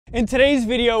In today's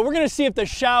video, we're gonna see if the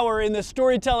shower in the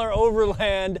Storyteller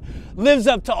Overland lives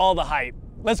up to all the hype.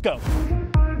 Let's go.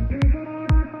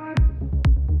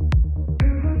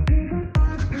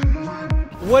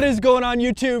 What is going on,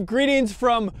 YouTube? Greetings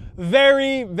from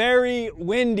very, very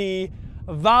windy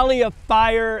Valley of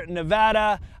Fire,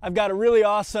 Nevada. I've got a really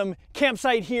awesome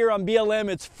campsite here on BLM.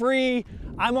 It's free.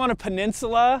 I'm on a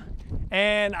peninsula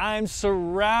and I'm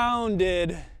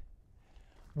surrounded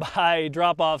by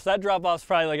drop-offs. That drop-off's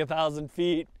probably like 1,000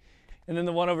 feet. And then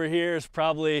the one over here is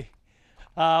probably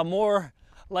more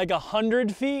like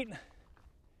 100 feet.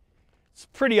 It's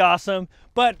pretty awesome.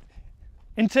 But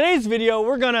in today's video,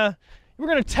 we're gonna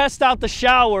test out the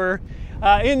shower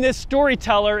in this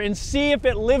Storyteller and see if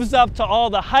it lives up to all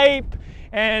the hype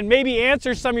and maybe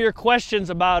answer some of your questions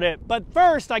about it. But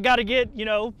first, I gotta get,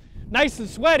 nice and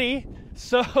sweaty,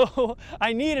 so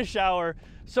I need a shower.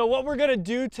 So what we're gonna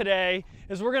do today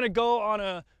is we're gonna go on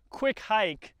a quick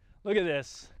hike. Look at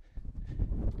this.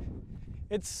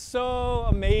 It's so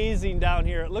amazing down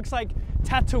here. It looks like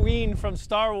Tatooine from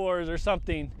Star Wars or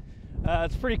something.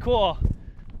 It's pretty cool.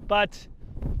 But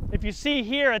if you see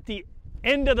here at the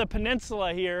end of the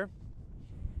peninsula here,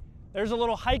 there's a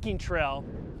little hiking trail.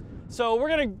 So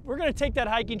we're gonna take that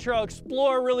hiking trail,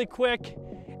 explore really quick,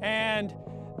 and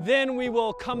then we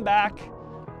will come back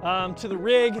to the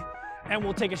rig and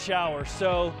we'll take a shower.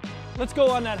 So let's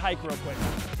go on that hike real quick.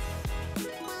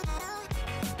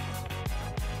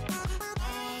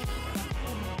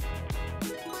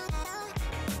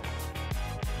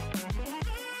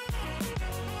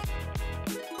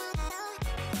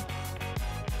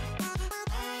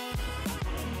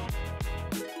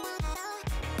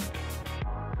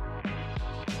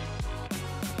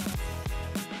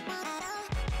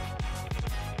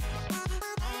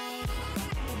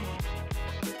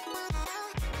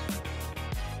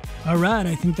 All right,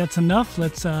 I think that's enough.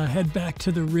 Let's head back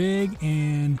to the rig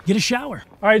and get a shower.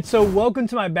 All right, so welcome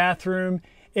to my bathroom.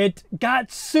 It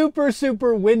got super,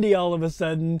 super windy all of a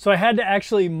sudden, so I had to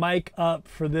actually mic up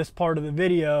for this part of the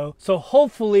video. So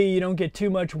hopefully you don't get too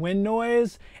much wind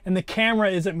noise and the camera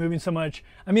isn't moving so much.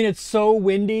 I mean, it's so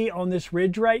windy on this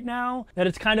ridge right now that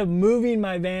it's kind of moving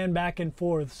my van back and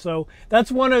forth. So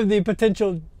that's one of the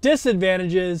potential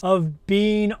disadvantages of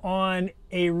being on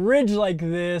a ridge like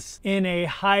this in a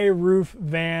high roof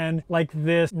van like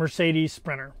this Mercedes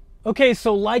Sprinter. Okay,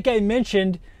 so like I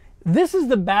mentioned, this is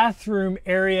the bathroom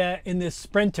area in this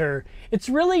Sprinter. It's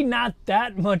really not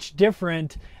that much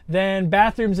different than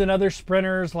bathrooms in other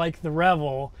Sprinters like the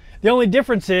Revel. The only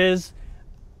difference is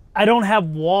I don't have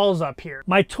walls up here.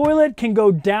 My toilet can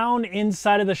go down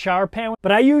inside of the shower pan,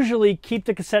 but I usually keep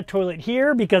the cassette toilet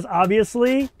here because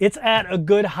obviously it's at a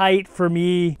good height for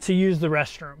me to use the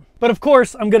restroom. But of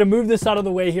course, I'm gonna move this out of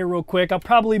the way here real quick. I'll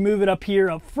probably move it up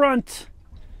here up front.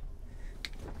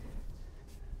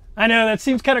 I know that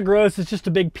seems kind of gross, it's just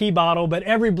a big pee bottle, but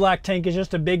every black tank is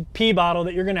just a big pee bottle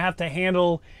that you're gonna have to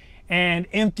handle and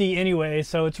empty anyway,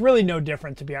 so it's really no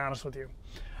different, to be honest with you.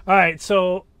 All right,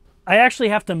 so I actually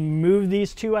have to move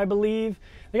these two, I believe.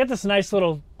 They got this nice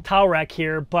little towel rack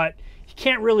here, but you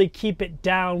can't really keep it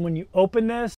down when you open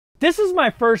this. This is my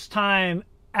first time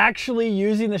actually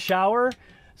using the shower,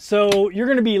 so you're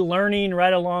gonna be learning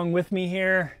right along with me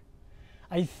here.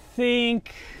 I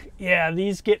think, yeah,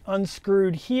 these get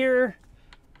unscrewed here.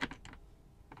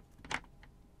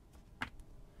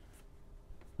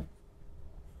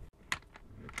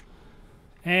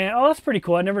 And oh, that's pretty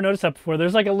cool. I never noticed that before.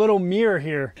 There's like a little mirror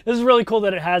here. This is really cool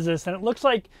that it has this, and it looks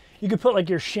like you could put like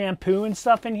your shampoo and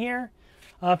stuff in here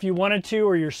if you wanted to,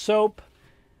 or your soap.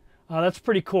 That's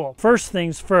pretty cool. First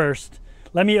things first,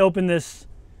 let me open this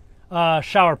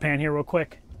shower pan here real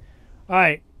quick. All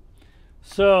right,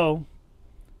 so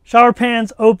shower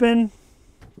pan's open.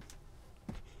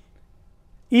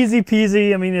 Easy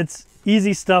peasy. I mean, it's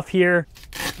easy stuff here.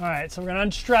 All right, so we're gonna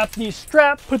unstrap these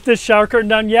straps, put this shower curtain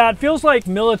down. Yeah, it feels like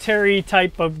military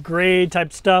type of grade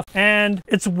type stuff, and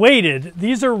it's weighted.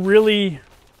 These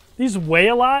weigh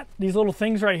a lot, these little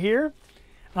things right here.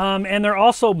 And they're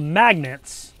also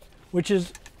magnets, which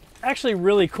is actually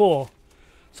really cool.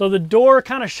 So the door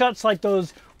kind of shuts like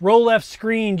those roll left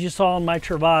screens you saw on my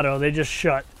Travato. They just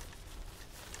shut.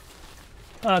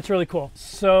 It's really cool.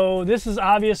 So this is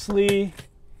obviously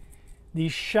the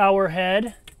shower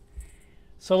head.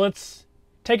 So let's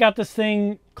take out this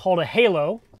thing called a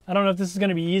halo. I don't know if this is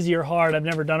gonna be easy or hard. I've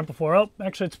never done it before. Oh,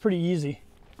 actually it's pretty easy.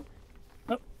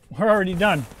 Oh, we're already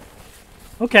done.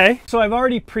 Okay, so I've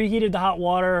already preheated the hot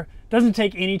water. Doesn't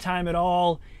take any time at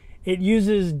all. It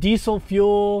uses diesel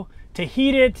fuel to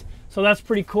heat it, so that's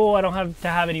pretty cool. I don't have to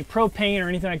have any propane or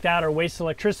anything like that or waste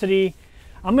electricity.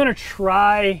 I'm gonna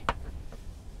try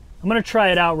I'm gonna try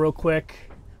it out real quick.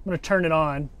 I'm gonna turn it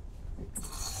on.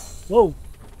 Whoa,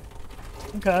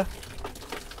 okay.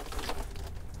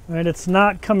 All right, it's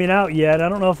not coming out yet. I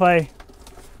don't know if I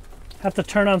have to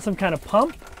turn on some kind of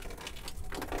pump.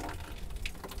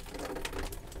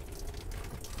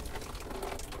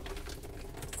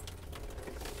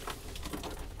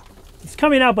 It's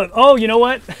coming out, but oh, you know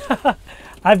what?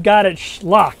 I've got it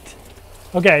locked.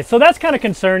 Okay, so that's kind of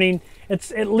concerning.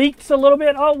 It leaks a little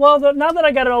bit. Oh, well, now that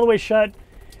I got it all the way shut,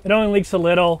 it only leaks a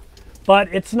little,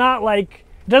 but it's not like,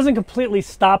 it doesn't completely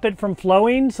stop it from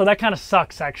flowing, so that kind of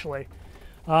sucks, actually.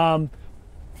 But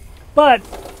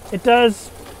it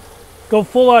does go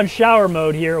full-on shower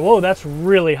mode here. Whoa, that's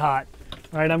really hot.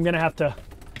 All right, I'm gonna have to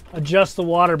adjust the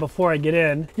water before I get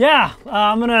in. Yeah,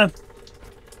 I'm gonna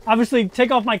obviously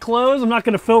take off my clothes. I'm not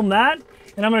gonna film that,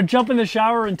 and I'm gonna jump in the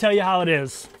shower and tell you how it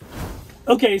is.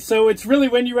 Okay, so it's really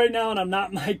windy right now and I'm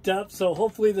not mic'd up, so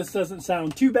hopefully this doesn't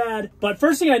sound too bad. But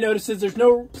first thing I noticed is there's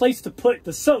no place to put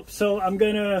the soap, so I'm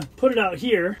gonna put it out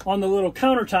here on the little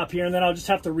countertop here, and then I'll just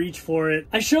have to reach for it.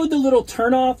 I showed the little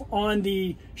turnoff on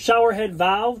the shower head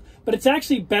valve, but it's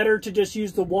actually better to just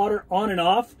use the water on and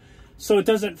off so it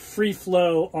doesn't free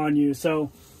flow on you.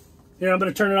 So here, I'm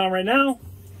gonna turn it on right now.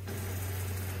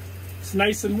 It's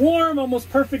nice and warm, almost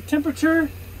perfect temperature.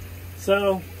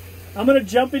 So I'm gonna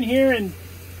jump in here and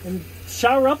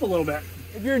shower up a little bit.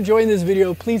 If you're enjoying this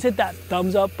video, please hit that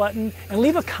thumbs up button and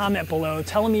leave a comment below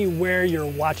telling me where you're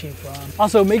watching from.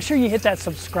 Also, make sure you hit that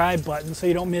subscribe button so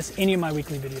you don't miss any of my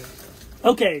weekly videos.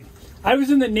 Okay, I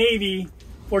was in the Navy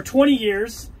for 20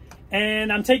 years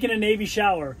and I'm taking a Navy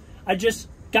shower. I just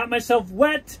got myself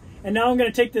wet and now I'm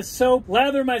gonna take this soap,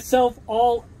 lather myself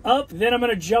all up, then I'm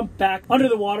gonna jump back under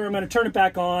the water, I'm gonna turn it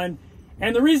back on.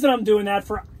 And the reason I'm doing that,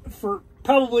 for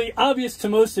probably obvious to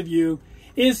most of you,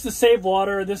 is to save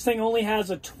water. This thing only has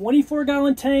a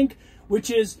 24-gallon tank,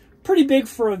 which is pretty big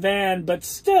for a van, but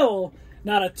still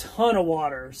not a ton of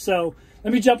water. So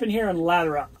let me jump in here and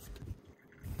lather up.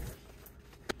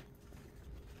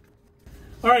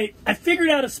 All right, I figured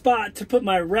out a spot to put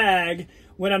my rag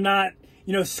when I'm not,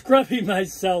 you know, scrubbing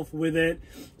myself with it.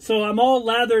 So I'm all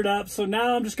lathered up. So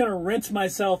now I'm just gonna rinse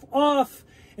myself off,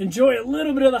 enjoy a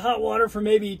little bit of the hot water for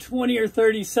maybe 20 or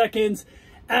 30 seconds.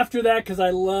 After that, because I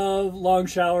love long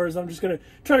showers, I'm just going to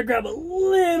try to grab a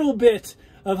little bit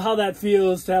of how that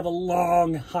feels to have a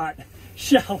long, hot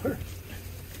shower.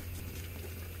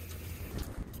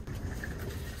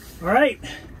 All right,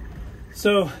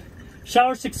 so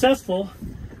shower successful.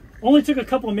 Only took a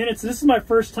couple of minutes. This is my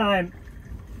first time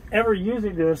ever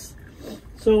using this,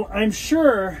 so I'm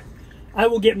sure I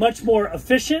will get much more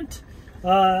efficient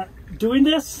doing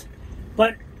this,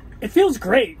 but it feels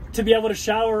great to be able to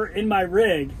shower in my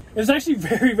rig. It was actually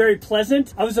very, very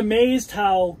pleasant. I was amazed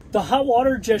how the hot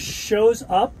water just shows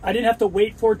up. I didn't have to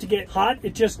wait for it to get hot.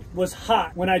 It just was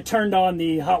hot when I turned on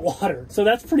the hot water. So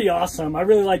that's pretty awesome. I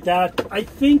really like that. I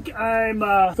think I'm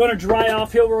gonna dry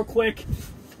off here real quick.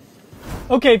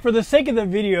 Okay, for the sake of the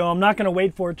video, I'm not gonna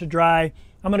wait for it to dry.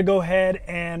 I'm gonna go ahead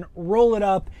and roll it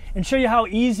up and show you how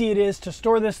easy it is to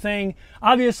store this thing.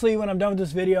 Obviously, when I'm done with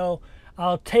this video,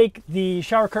 I'll take the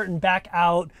shower curtain back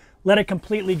out, let it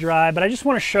completely dry, but I just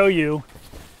want to show you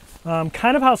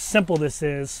kind of how simple this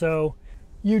is. So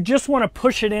you just want to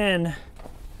push it in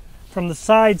from the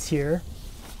sides here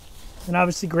and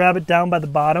obviously grab it down by the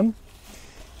bottom.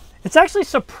 It's actually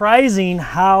surprising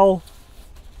how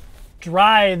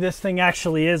dry this thing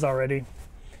actually is already.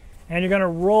 And you're going to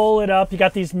roll it up. You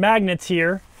got these magnets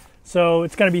here, so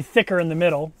it's going to be thicker in the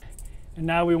middle. And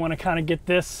now we want to kind of get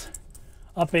this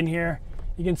up in here.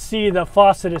 You can see the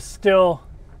faucet is still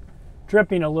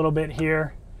dripping a little bit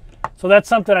here. So that's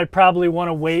something I'd probably want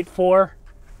to wait for.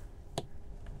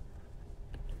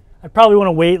 I'd probably want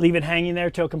to wait, leave it hanging there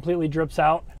till it completely drips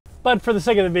out. But for the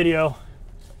sake of the video,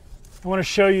 I want to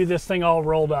show you this thing all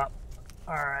rolled up.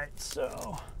 All right,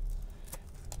 so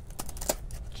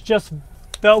it's just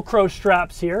Velcro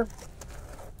straps here.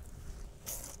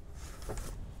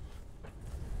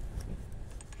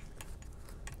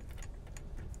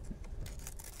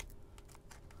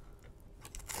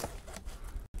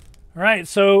 All right,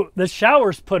 so the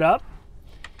shower's put up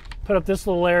this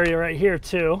little area right here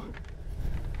too.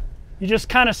 You just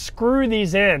kind of screw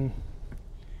these in.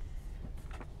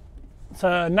 It's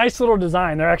a nice little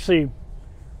design. They're actually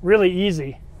really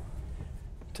easy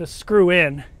to screw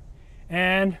in.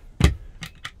 And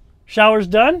shower's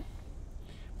done.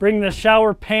 Bring the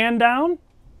shower pan down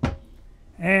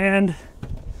and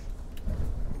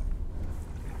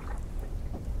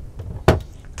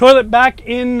toilet back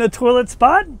in the toilet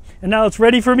spot. And now it's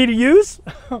ready for me to use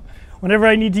whenever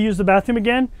I need to use the bathroom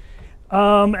again.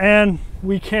 And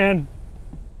we can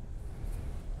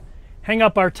hang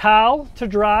up our towel to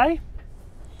dry.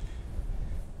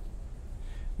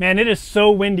 Man, it is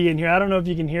so windy in here. I don't know if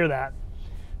you can hear that.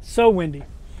 So windy.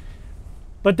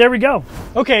 But there we go.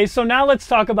 Okay, so now let's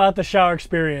talk about the shower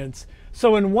experience.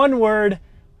 So in one word,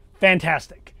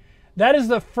 fantastic. That is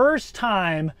the first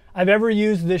time I've ever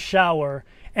used this shower.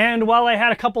 And while I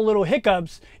had a couple little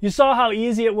hiccups, you saw how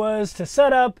easy it was to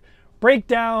set up, break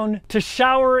down, to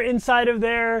shower inside of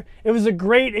there. It was a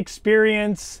great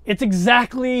experience. It's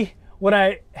exactly what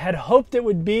I had hoped it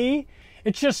would be.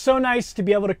 It's just so nice to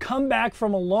be able to come back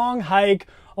from a long hike,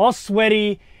 all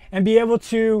sweaty, and be able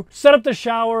to set up the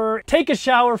shower, take a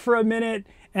shower for a minute,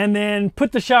 and then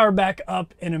put the shower back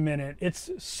up in a minute. It's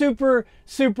super,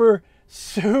 super,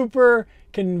 super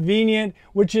convenient,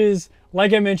 which is,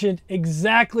 like I mentioned,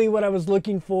 exactly what I was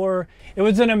looking for. It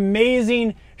was an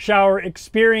amazing shower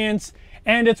experience,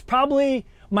 and it's probably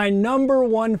my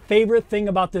 #1 favorite thing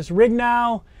about this rig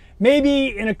now.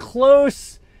 Maybe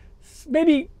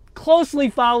closely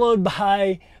followed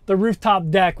by the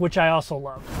rooftop deck, which I also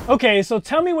love. Okay, so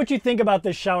tell me what you think about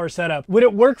this shower setup. Would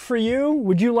it work for you?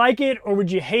 Would you like it or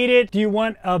would you hate it? Do you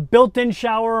want a built-in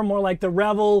shower more like the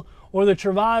Revel or the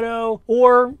Travado?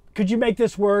 Or could you make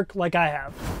this work like I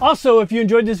have? Also, if you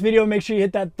enjoyed this video, make sure you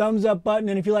hit that thumbs up button.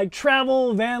 And if you like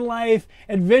travel, van life,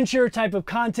 adventure type of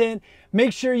content,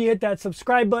 make sure you hit that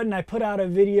subscribe button. I put out a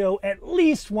video at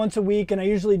least once a week, and I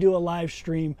usually do a live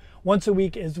stream once a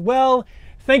week as well.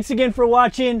 Thanks again for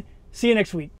watching. See you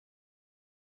next week.